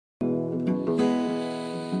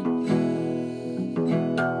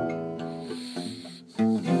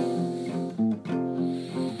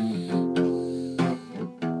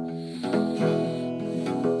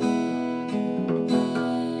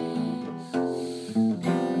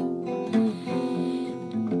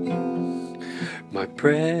My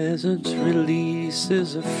presence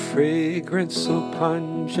releases a fragrance so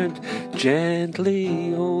pungent,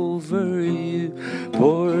 gently over you,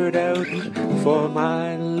 poured out, for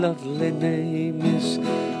my lovely name is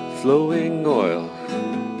flowing oil.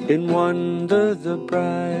 In wonder the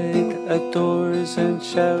bride adores and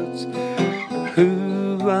shouts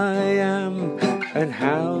who I am and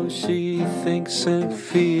how she thinks and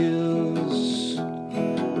feels.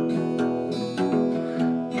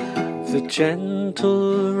 The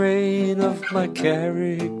gentle rain of my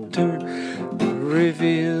character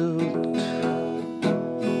revealed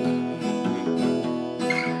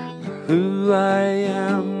who I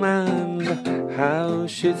am and how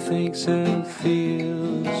she thinks and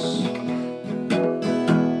feels.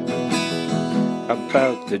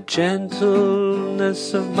 About the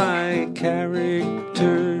gentleness of my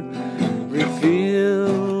character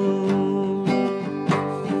revealed.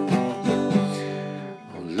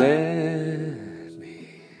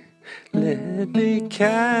 Let me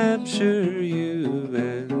capture you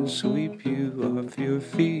and sweep you off your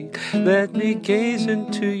feet. Let me gaze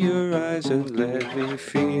into your eyes and let me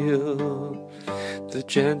feel the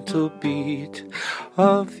gentle beat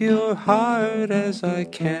of your heart as I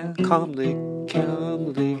can calmly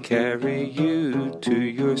carry you to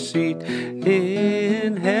your seat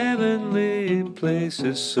in heavenly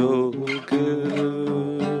places so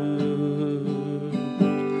good.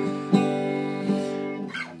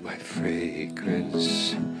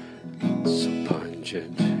 Fragrance so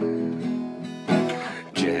pungent,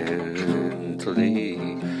 gently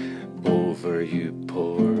over you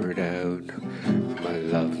poured out. My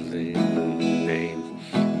lovely name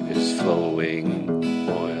is flowing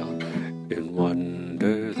oil. In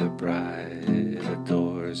wonder the bride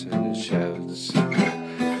adores and shouts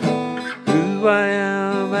who I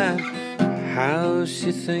am and how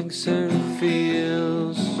she thinks and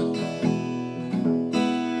feels.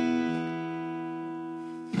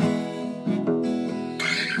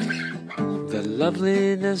 The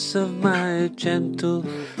loveliness of my gentle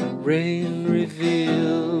rain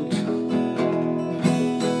revealed.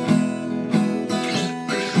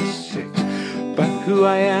 But who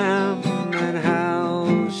I am and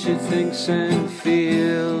how she thinks and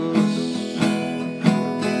feels.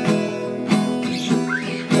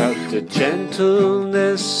 About the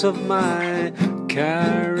gentleness of my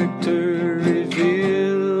character